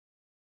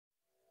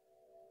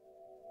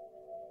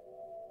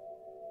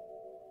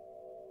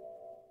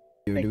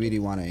really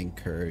want to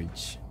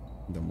encourage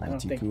the I don't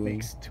think multi-crew.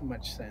 makes too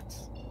much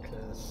sense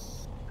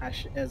because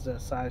as a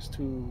size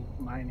 2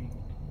 mining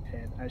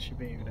head, I should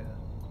be able to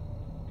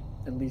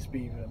at least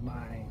be able to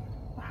mine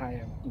a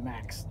higher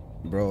max.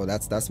 Bro,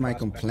 that's my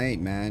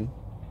complaint, man.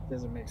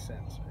 Doesn't make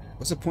sense, man.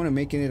 What's the point of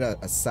making it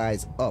a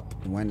size up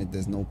when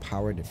there's no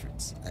power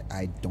difference?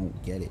 I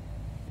don't get it.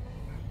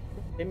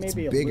 It may It's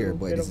be a bigger, little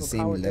but bit it's of the a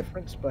same power level.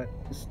 difference, but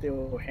it's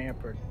still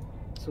hampered.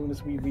 As soon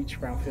as we reach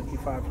around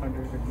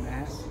 5,500 in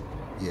mass,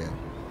 Yeah.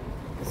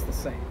 it's the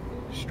same.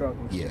 We're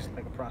struggling Yeah. just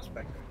like a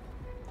prospector.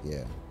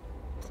 Yeah.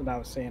 That's what I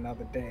was saying the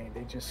other day.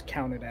 They just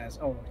count it as,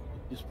 oh,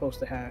 you're supposed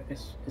to have,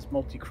 it's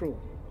multi-crew.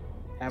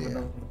 Have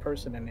another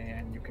person in there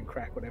and you can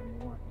crack whatever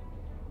you want.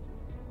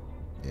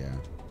 Yeah.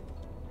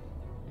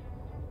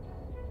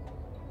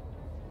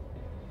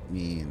 I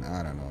mean,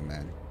 I don't know,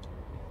 man.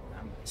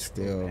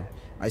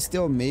 I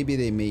still maybe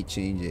they may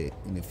change it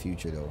in the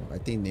future though. I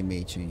think they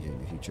may change it in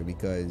the future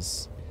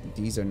because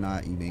these are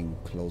not even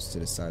close to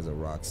the size of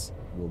rocks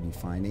we'll be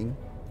finding.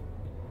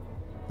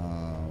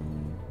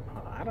 I'm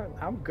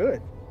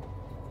good.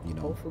 You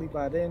know. Hopefully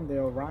by then the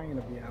Orion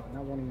will be out and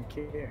I won't even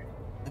care.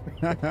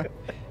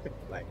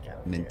 Like,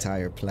 an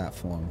entire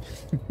platform.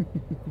 You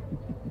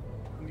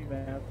don't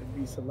even have to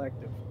be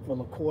selective.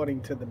 Well,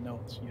 according to the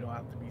notes, you don't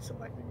have to be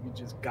selective. You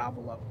just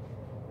gobble up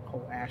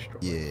whole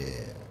asteroid.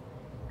 Yeah.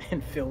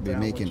 And fill down. They're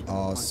making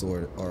all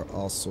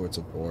sorts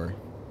of ore.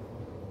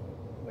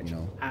 You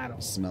know,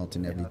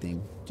 smelting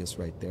everything just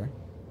right there,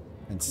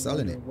 and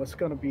selling it. What's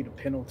going to be the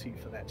penalty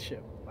for that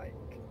ship? Like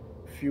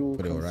fuel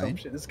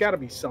consumption. Right? It's got to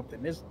be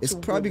something. It's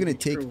probably going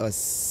to take a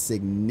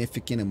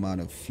significant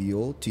amount of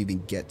fuel to even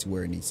get to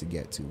where it needs to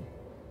get to,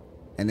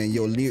 and then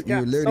you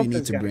literally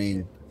need to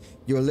bring.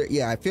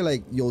 I feel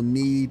like you'll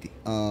need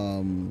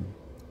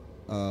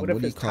what do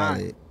you call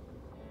it?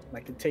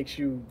 Like it takes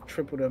you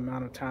triple the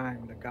amount of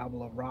time to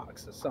gobble up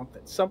rocks or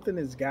something. Something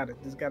there's got to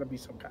be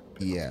some kind of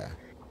penalty. Yeah.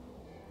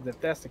 If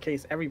that's the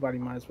case, everybody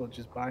might as well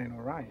just buy an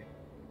Orion.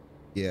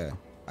 Yeah.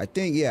 I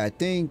think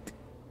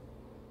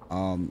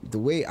the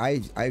way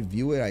I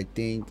view it, I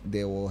think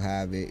they will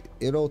have it.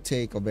 It'll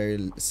take a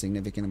very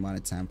significant amount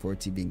of time for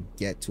it to even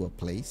get to a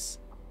place.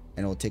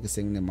 And it'll take a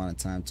significant amount of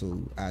time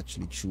to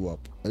actually chew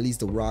up at least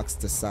the rocks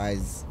the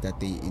size that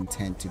they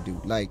intend to do.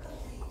 Like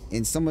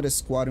in some of the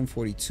Squadron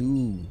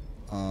 42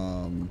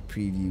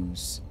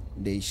 previews,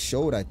 they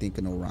showed I think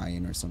an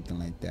Orion or something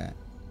like that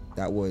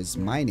was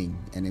mining,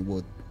 and it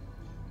would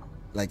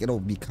it'll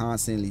be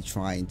constantly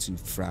trying to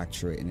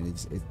fracture it, and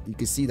you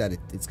can see that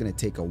it's gonna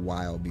take a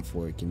while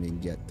before it can even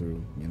get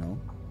through, you know.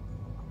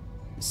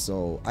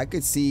 So I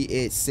could see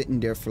it sitting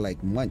there for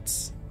like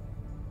months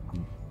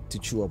to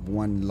chew up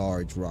one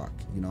large rock,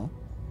 you know.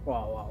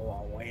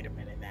 Whoa, wait a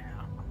minute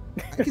now.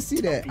 I can see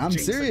that. I'm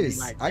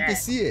serious. I can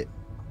see it.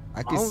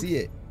 I can see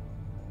it.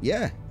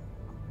 Yeah.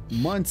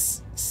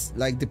 Months,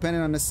 like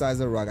depending on the size of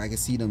the rock, I can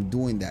see them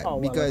doing that.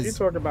 Because if you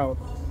talk about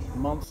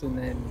months, and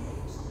then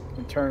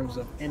in terms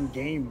of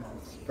in-game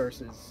months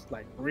versus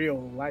like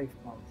real life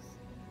months,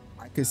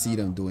 I could see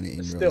them doing it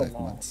in real life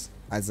months.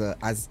 As an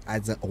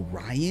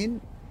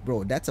Orion,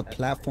 bro, that's a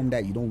platform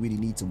that you don't really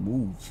need to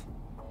move,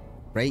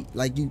 right?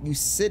 Like you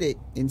sit it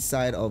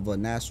inside of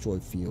an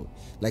asteroid field,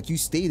 like you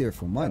stay there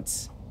for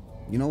months.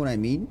 You know what I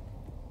mean?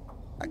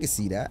 I can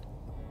see that.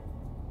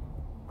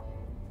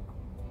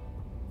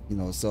 You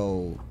know,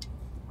 so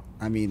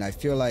I mean, I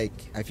feel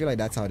like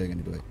that's how they're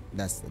gonna do it.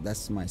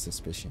 That's my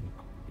suspicion.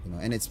 You know,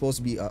 and it's supposed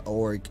to be an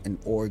org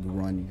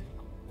run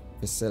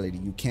facility.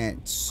 You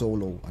can't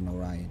solo an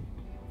Orion.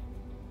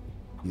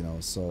 You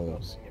know, so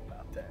we'll see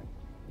about that.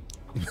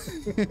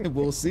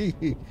 We'll see.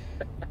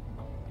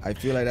 I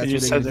feel like that's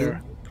what they're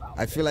gonna do.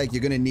 I feel like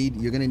you're gonna need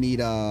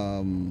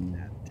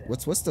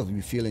what's the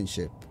refueling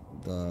ship?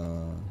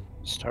 The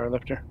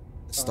Starlifter.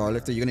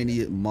 Starlifter. You're gonna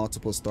need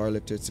multiple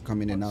Starlifters to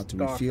come in and out to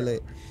refuel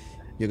it.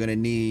 You're gonna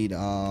need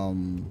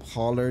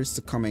haulers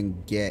to come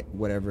and get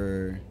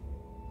whatever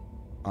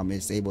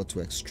it's able to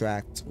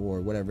extract or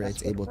whatever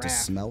it's able to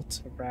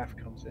smelt. The raft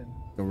comes in.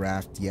 The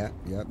raft, yep.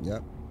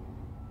 You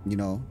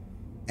know,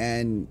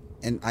 and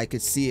I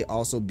could see it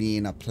also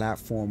being a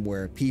platform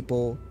where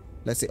people,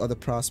 let's say other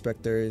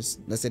prospectors,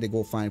 let's say they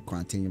go find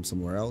Quantinium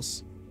somewhere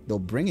else, they'll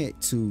bring it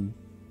to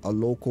a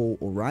local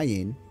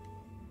Orion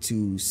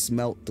to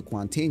smelt the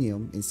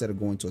Quantinium instead of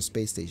going to a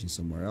space station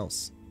somewhere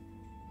else.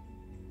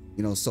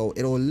 You know, so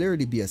it'll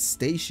literally be a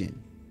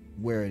station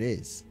where it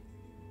is.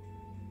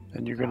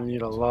 And you're going to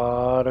need a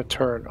lot of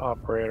turret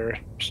operators.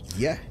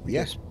 Yeah.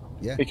 Because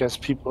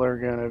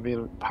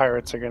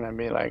pirates are going to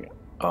be like,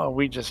 oh,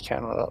 we just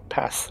can't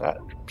pass that,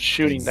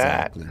 shooting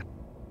that.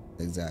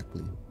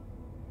 Exactly.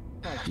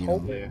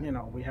 Well, you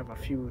know, we have a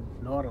few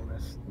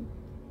Nautilus,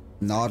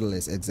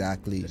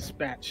 exactly.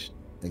 Dispatched.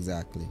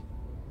 Exactly.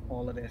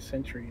 All of their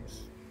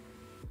sentries.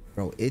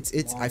 Bro, it's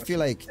I feel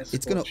like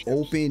it's going to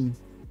open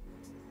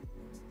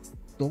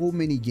so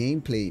many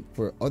gameplay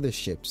for other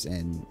ships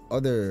and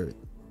other,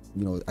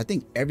 you know, I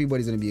think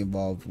everybody's going to be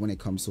involved when it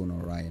comes to an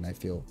Orion, I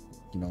feel,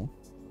 you know.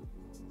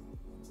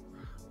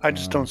 I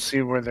just don't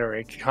see where their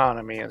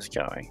economy is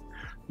going.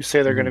 you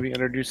say they're going to be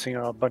introducing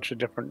a bunch of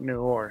different new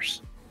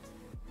ores.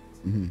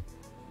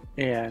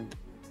 And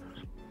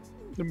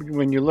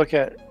when you look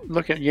at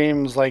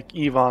games like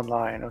EVE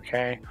Online,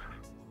 okay,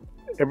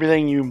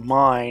 everything you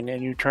mine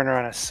and you turn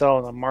around and sell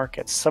in the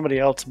market, somebody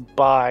else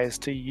buys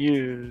to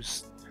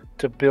use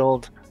to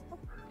build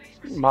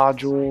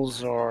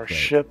modules or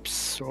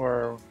ships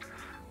or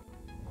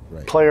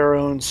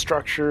player-owned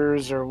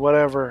structures or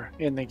whatever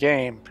in the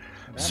game.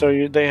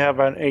 So they have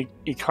an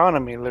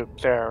economy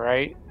loop there,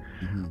 right?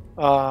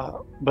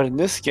 But in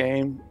this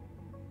game,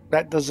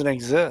 that doesn't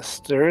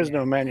exist. There is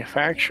no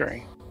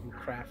manufacturing,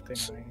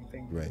 crafting, or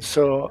anything. Right.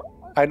 So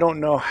I don't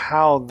know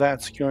how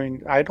that's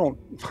going. I don't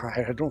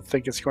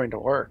think it's going to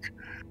work.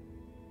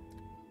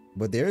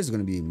 But there is going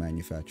to be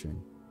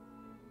manufacturing.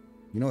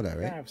 You know that,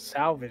 right? They have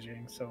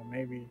salvaging, so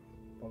maybe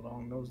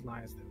along those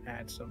lines to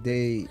add some.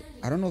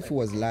 I don't know if it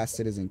was last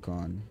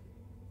CitizenCon,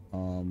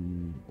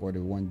 or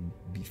the one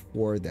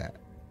before that,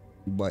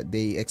 but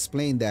they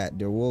explained that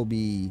there will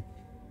be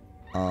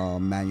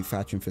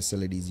manufacturing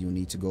facilities you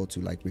need to go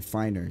to, like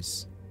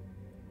refiners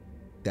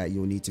that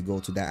you'll need to go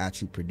to that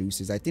actually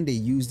produces. I think they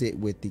used it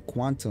with the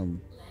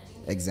quantum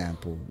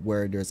example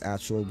where there's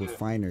actual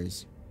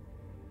refiners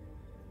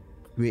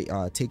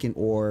taking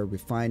ore,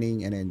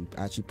 refining, and then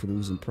actually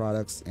producing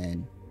products.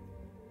 And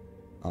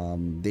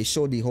they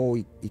showed the whole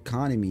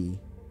economy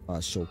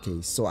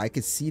showcase, so I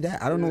could see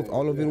that. I don't know if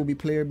all of it will be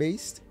player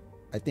based.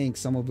 I think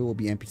some of it will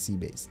be NPC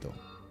based though.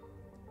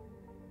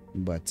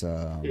 But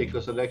yeah,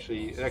 because it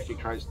actually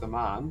creates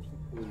demand,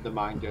 and the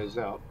demand goes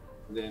out,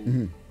 and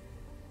then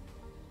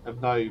if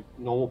no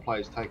normal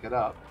players take it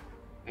up,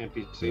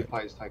 NPC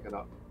players take it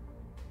up,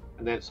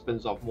 and that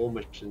spins off more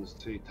missions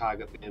to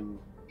target them,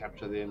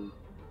 capture them,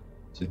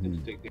 to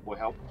interdict them or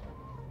help.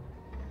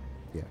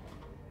 Yeah.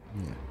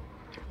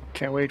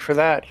 Can't wait for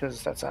that,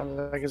 because that sounds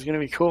like it's going to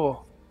be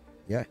cool.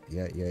 Yeah.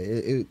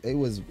 It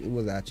was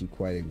actually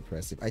quite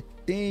impressive. I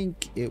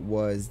think it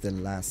was the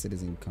last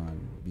CitizenCon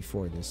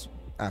before this.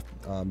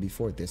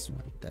 Before this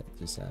one that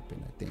just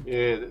happened, I think.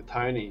 Yeah,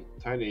 Tony.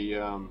 Tell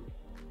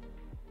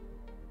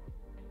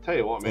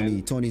you what,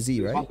 man. Tony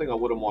Z, right? One thing I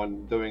wouldn't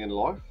mind doing in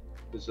life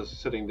is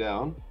just sitting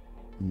down,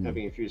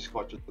 having a few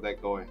scotches with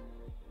that guy,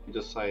 and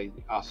just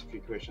ask a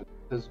few questions.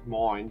 His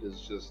mind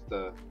is just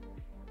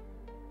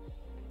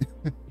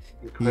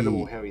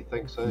incredible how he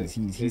thinks.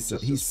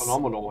 He's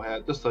phenomenal.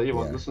 How just to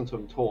even listen to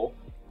him talk.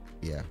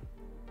 Yeah.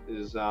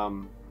 Is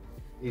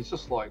he's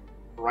just like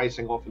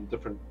racing off in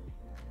different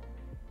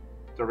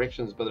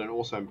directions, but then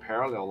also in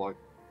parallel. Like,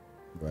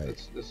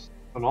 it's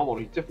phenomenal.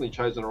 He's definitely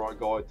chosen the right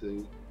guy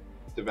to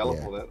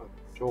develop all that. I'm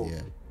sure.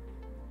 Yeah,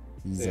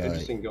 he's an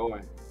interesting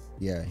guy.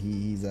 Yeah,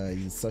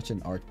 he's such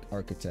an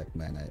architect,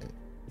 man.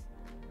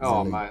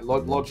 Mate,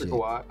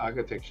 logical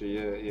architecture.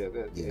 Yeah.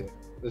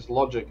 This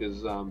logic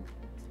is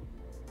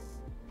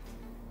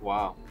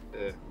wow.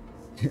 Yeah.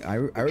 I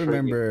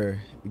remember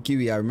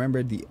Kiwi. I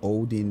remember the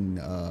Odin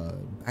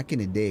back in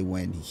the day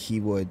when he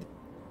would.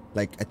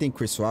 Like, I think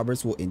Chris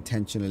Roberts will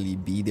intentionally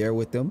be there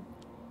with them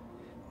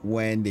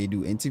when they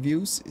do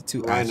interviews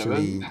to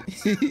actually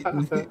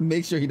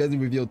make sure he doesn't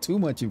reveal too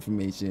much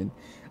information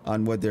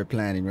on what they're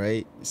planning,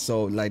 right?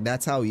 So, like,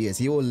 that's how he is.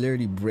 He will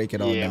literally break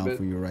it all down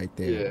for you right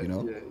there, you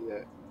know?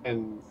 Yeah.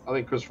 And I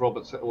think Chris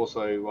Roberts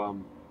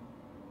also,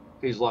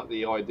 he's like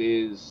the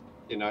ideas,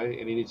 you know,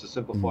 and he needs to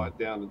simplify it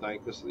down today.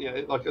 Because,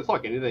 like, it's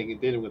like anything,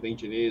 dealing with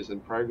engineers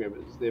and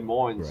programmers, their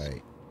minds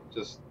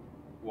just,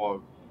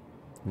 whoa.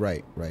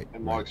 Right.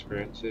 In my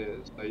experience, so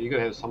you got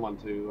to have someone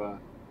to,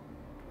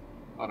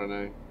 I don't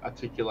know,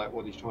 articulate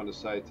what he's trying to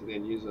say to the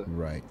end user.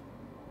 Right.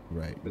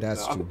 But,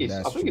 That's true.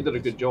 I think he did a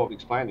good job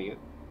explaining it.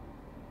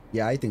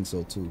 Yeah, I think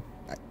so too.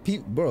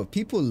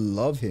 People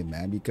love him,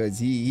 man, because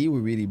he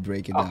will really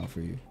break it down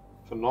for you.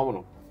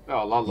 Phenomenal. Oh,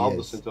 I love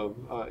listening to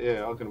him.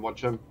 I can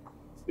watch him.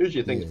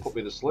 Usually things put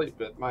me to sleep,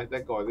 but mate,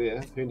 that guy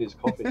there, who needs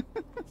coffee?